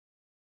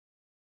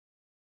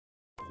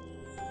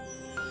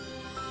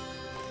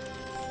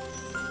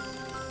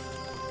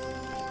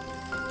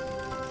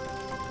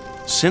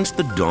Since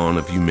the dawn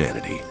of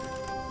humanity,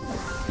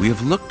 we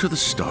have looked to the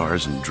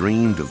stars and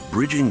dreamed of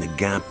bridging the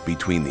gap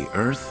between the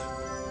Earth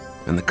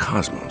and the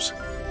cosmos.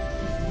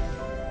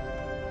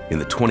 In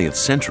the 20th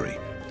century,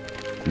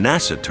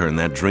 NASA turned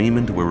that dream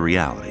into a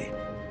reality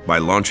by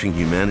launching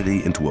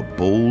humanity into a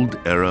bold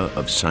era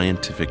of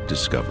scientific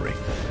discovery.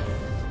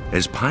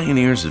 As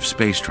pioneers of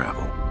space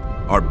travel,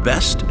 our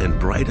best and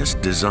brightest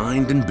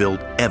designed and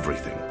built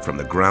everything from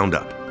the ground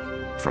up,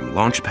 from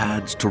launch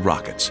pads to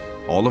rockets,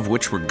 all of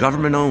which were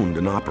government-owned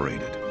and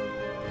operated.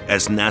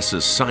 As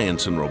NASA's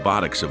science and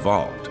robotics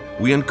evolved,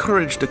 we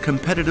encouraged a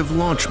competitive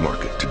launch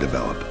market to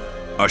develop,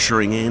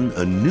 ushering in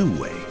a new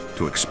way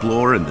to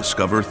explore and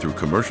discover through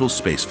commercial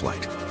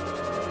spaceflight.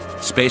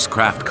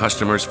 Spacecraft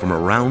customers from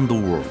around the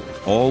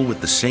world, all with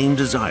the same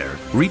desire,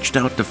 reached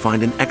out to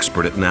find an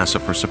expert at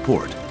NASA for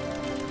support.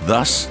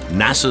 Thus,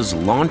 NASA's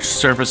Launch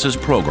Services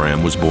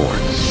Program was born.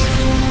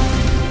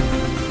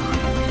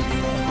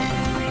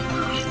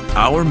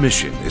 Our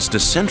mission is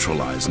to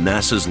centralize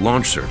NASA's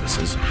launch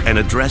services and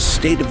address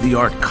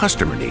state-of-the-art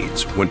customer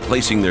needs when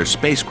placing their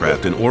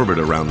spacecraft in orbit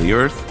around the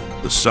Earth,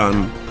 the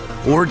Sun,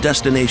 or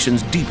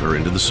destinations deeper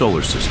into the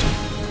solar system.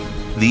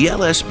 The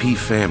LSP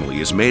family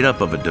is made up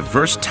of a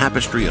diverse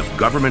tapestry of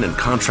government and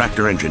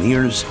contractor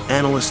engineers,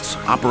 analysts,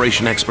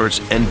 operation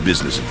experts, and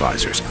business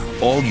advisors,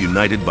 all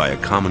united by a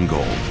common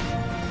goal: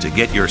 to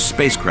get your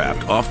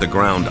spacecraft off the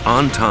ground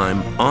on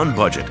time, on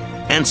budget,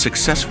 and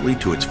successfully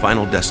to its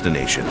final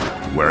destination,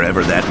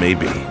 wherever that may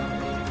be.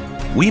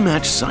 We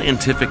match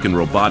scientific and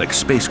robotic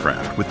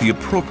spacecraft with the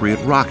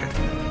appropriate rocket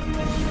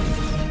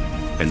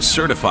and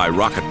certify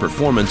rocket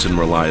performance and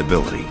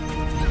reliability.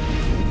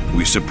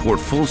 We support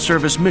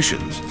full-service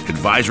missions,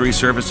 advisory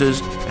services,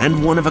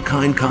 and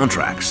one-of-a-kind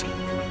contracts.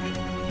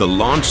 The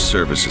Launch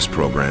Services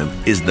Program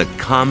is the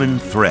common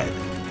thread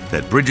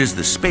that bridges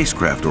the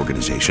spacecraft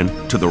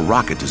organization to the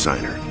rocket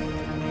designer,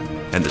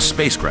 and the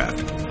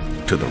spacecraft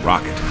to the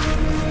rocket.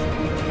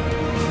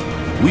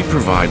 We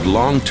provide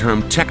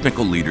long-term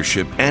technical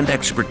leadership and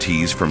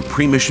expertise from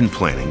pre-mission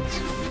planning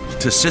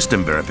to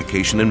system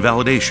verification and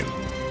validation,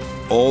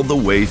 all the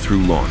way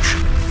through launch.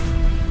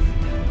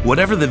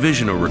 Whatever the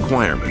vision or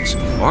requirements,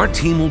 our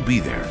team will be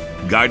there,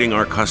 guiding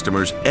our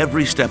customers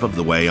every step of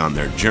the way on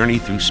their journey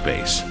through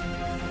space.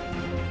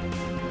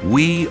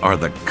 We are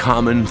the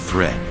common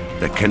thread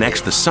that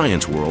connects the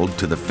science world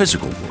to the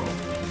physical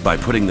world by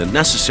putting the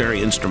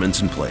necessary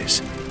instruments in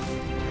place.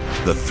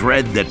 The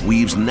thread that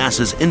weaves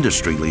NASA's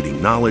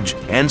industry-leading knowledge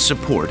and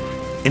support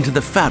into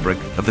the fabric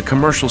of the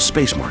commercial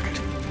space market.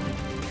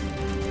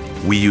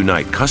 We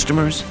unite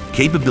customers,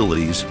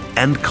 capabilities,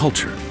 and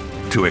culture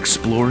to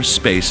explore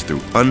space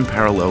through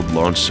unparalleled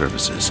launch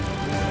services.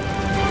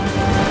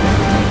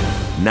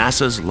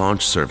 NASA's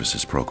Launch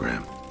Services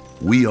Program.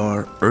 We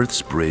are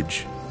Earth's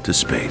bridge to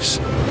space.